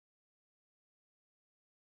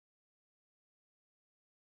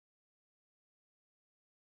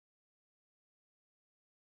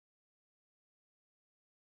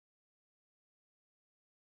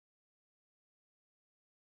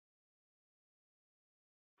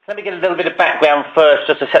Let me get a little bit of background first,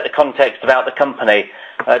 just to set the context about the company.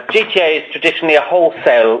 GTA is traditionally a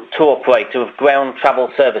wholesale tour operator of ground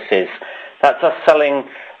travel services. That's us selling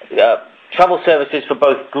travel services for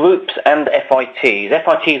both groups and FITs.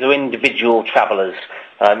 FITs are individual travellers,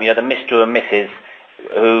 the Mr. and Mrs.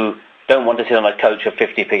 who don't want to sit on a coach of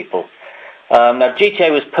 50 people. Now,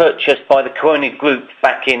 GTA was purchased by the Corona Group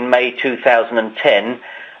back in May 2010.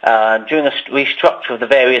 During a restructure of the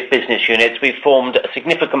various business units, we formed a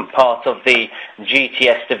significant part of the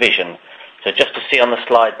GTS division. So just to see on the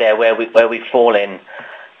slide there where we fall in.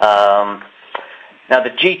 Now the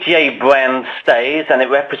GTA brand stays, and it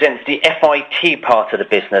represents the FIT part of the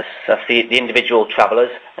business, that's the individual travellers,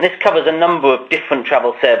 and this covers a number of different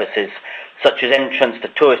travel services, such as entrance to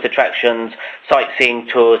tourist attractions, sightseeing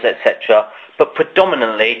tours, etc. But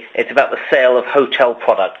predominantly, it's about the sale of hotel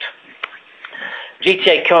product.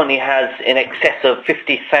 GTA currently has in excess of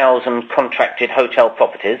 50,000 contracted hotel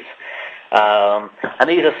properties, and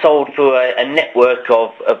these are sold through a network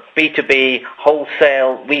of B2B,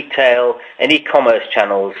 wholesale, retail and e-commerce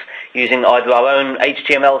channels using either our own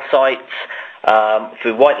HTML sites,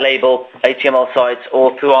 through white label HTML sites,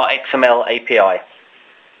 or through our XML API.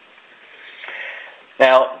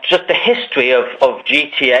 Now, just the history of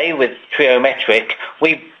GTA with Triometric.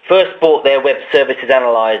 We first bought their web services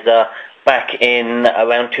analyzer back in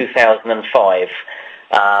around 2005.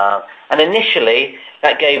 And initially,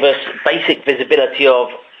 that gave us basic visibility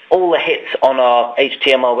of all the hits on our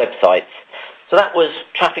HTML websites. So that was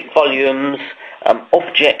traffic volumes,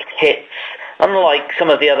 object hits. Unlike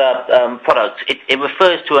some of the other products, it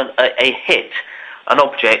refers to a hit, an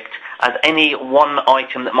object, as any one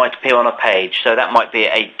item that might appear on a page. So that might be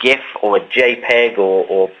a GIF or a JPEG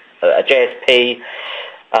or a JSP.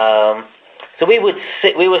 So we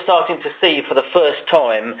were starting to see for the first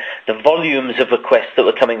time the volumes of requests that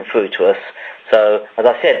were coming through to us. So, as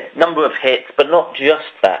I said, number of hits, but not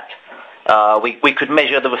just that. We could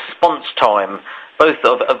measure the response time, both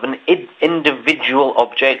of an individual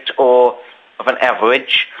object or of an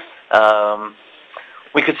average.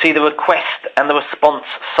 We could see the request and the response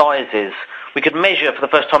sizes. We could measure for the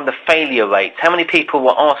first time the failure rates. How many people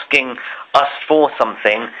were asking us for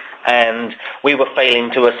something and we were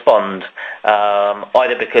failing to respond,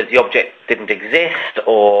 either because the object didn't exist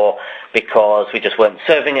or because we just weren't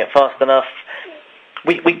serving it fast enough.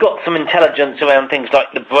 We got some intelligence around things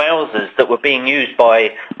like the browsers that were being used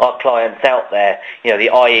by our clients out there, the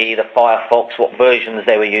IE, the Firefox, what versions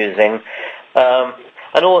they were using.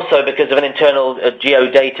 And also because of an internal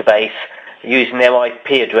geo-database using their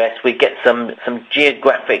IP address, we get some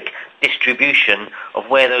geographic distribution of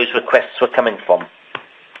where those requests were coming from.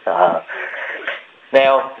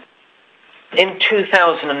 Now, in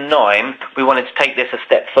 2009, we wanted to take this a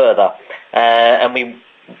step further, and we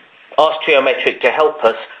asked Triometric to help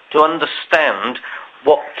us to understand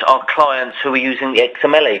what our clients who were using the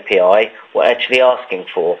XML API were actually asking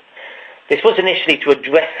for. This was initially to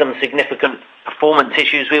address some significant performance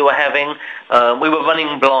issues we were having. We were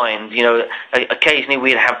running blind. Occasionally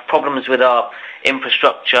we'd have problems with our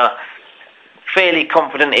infrastructure, fairly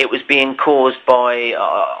confident it was being caused by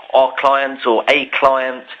our clients or a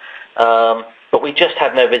client, but we just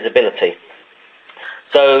had no visibility.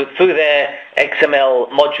 So through their XML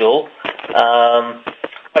module,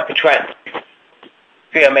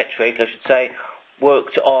 Triometric, I should say,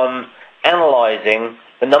 worked on analysing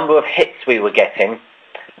the number of hits we were getting.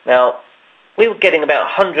 Now, we were getting about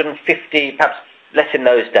 150, perhaps less in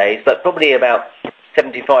those days, but probably about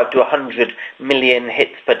 75 to 100 million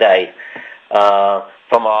hits per day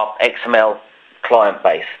from our XML client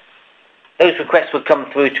base. Those requests would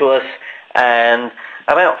come through to us, and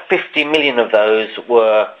about 50 million of those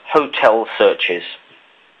were hotel searches.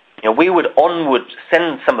 We would onward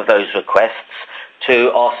send some of those requests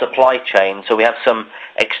to our supply chain. So we have some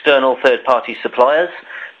external third-party suppliers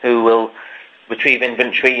who will retrieve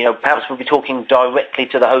inventory. Perhaps we'll be talking directly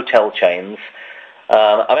to the hotel chains.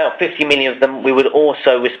 About 50 million of them we would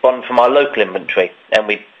also respond from our local inventory, and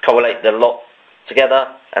we'd correlate the lot together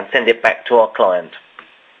and send it back to our client.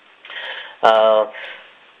 Now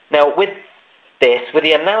with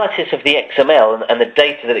the analysis of the XML and the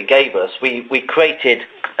data that it gave us, we created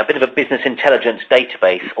a bit of a business intelligence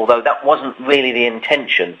database, although that wasn't really the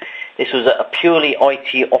intention. This was a purely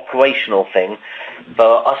IT operational thing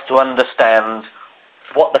for us to understand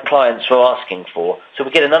what the clients were asking for. So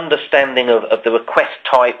we get an understanding of the request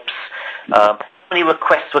types, how many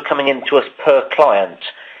requests were coming into us per client,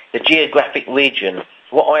 the geographic region,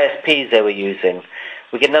 what ISPs they were using,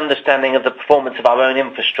 we get an understanding of the performance of our own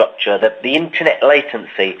infrastructure, the internet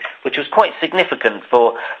latency, which was quite significant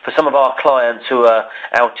for some of our clients who are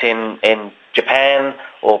out in Japan,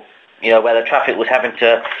 or where the traffic was having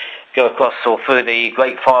to go across or through the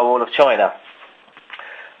Great Firewall of China.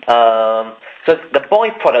 So the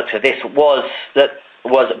byproduct of this was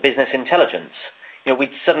business intelligence.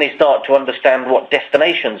 We'd suddenly start to understand what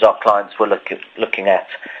destinations our clients were looking at,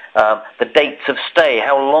 the dates of stay,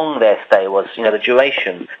 how long their stay was, the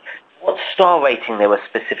duration, what star rating they were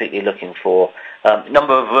specifically looking for,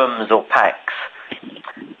 number of rooms or packs.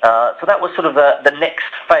 So that was sort of the next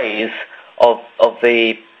phase of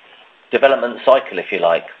the development cycle, if you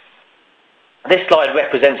like. This slide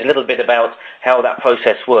represents a little bit about how that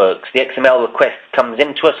process works. The XML request comes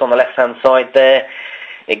into us on the left-hand side there.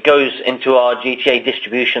 It goes into our GTA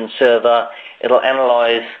distribution server. It'll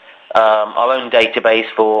analyze our own database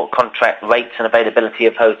for contract rates and availability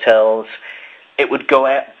of hotels. It would go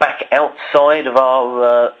back outside of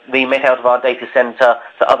our remit, out of our data center,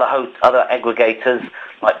 to other aggregators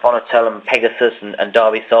like Bonotel and Pegasus and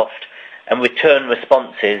Darisoft, and return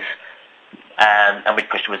responses, and we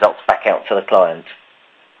push the results back out to the client.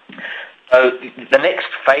 So the next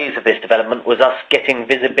phase of this development was us getting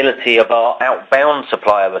visibility of our outbound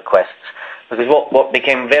supplier requests, because what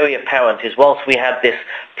became very apparent is whilst we had this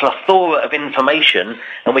plethora of information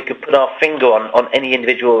and we could put our finger on any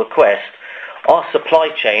individual request, our supply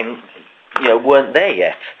chain weren't there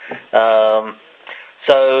yet.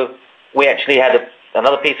 So we actually had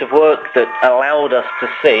another piece of work that allowed us to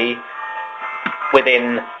see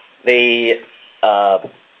within the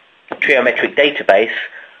Triometric database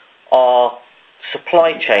our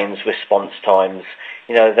supply chain's response times,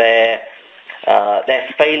 their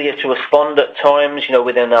failure to respond at times,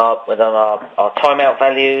 within our timeout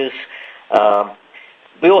values.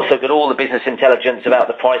 We also got all the business intelligence about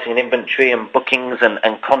the pricing and inventory and bookings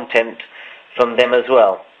and content from them as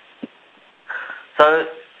well. So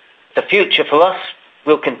the future for us,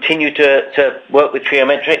 we'll continue to work with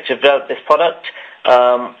Triometric to develop this product.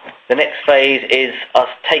 The next phase is us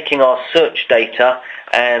taking our search data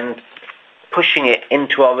and pushing it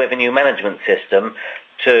into our revenue management system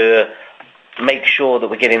to make sure that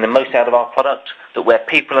we're getting the most out of our product, that where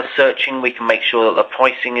people are searching we can make sure that the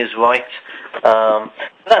pricing is right.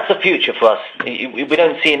 That's the future for us. We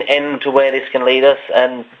don't see an end to where this can lead us,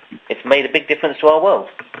 and it's made a big difference to our world.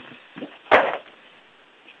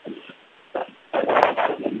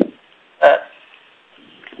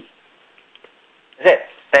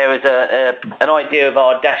 There is an idea of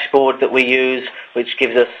our dashboard that we use, which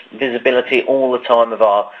gives us visibility all the time of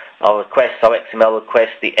our requests, our XML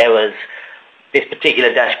requests, the errors. This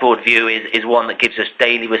particular dashboard view is one that gives us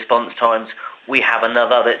daily response times. We have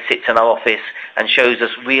another that sits in our office and shows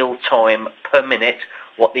us real time per minute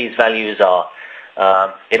what these values are.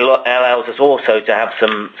 It allows us also to have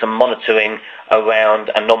some monitoring around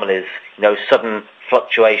anomalies, sudden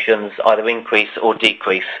fluctuations, either increase or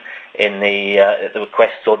decrease in the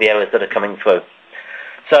requests or the errors that are coming through.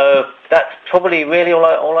 So that's probably really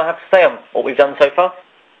all I have to say on what we've done so far.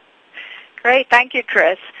 Great, thank you,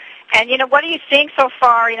 Chris. And what are you seeing so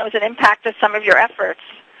far? As an impact of some of your efforts?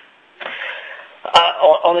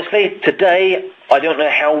 Honestly, today I don't know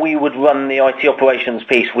how we would run the IT operations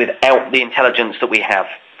piece without the intelligence that we have.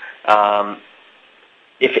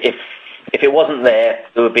 If it wasn't there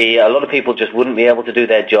would be a lot of people just wouldn't be able to do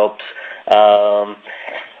their jobs.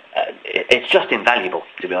 It's just invaluable,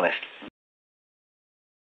 to be honest.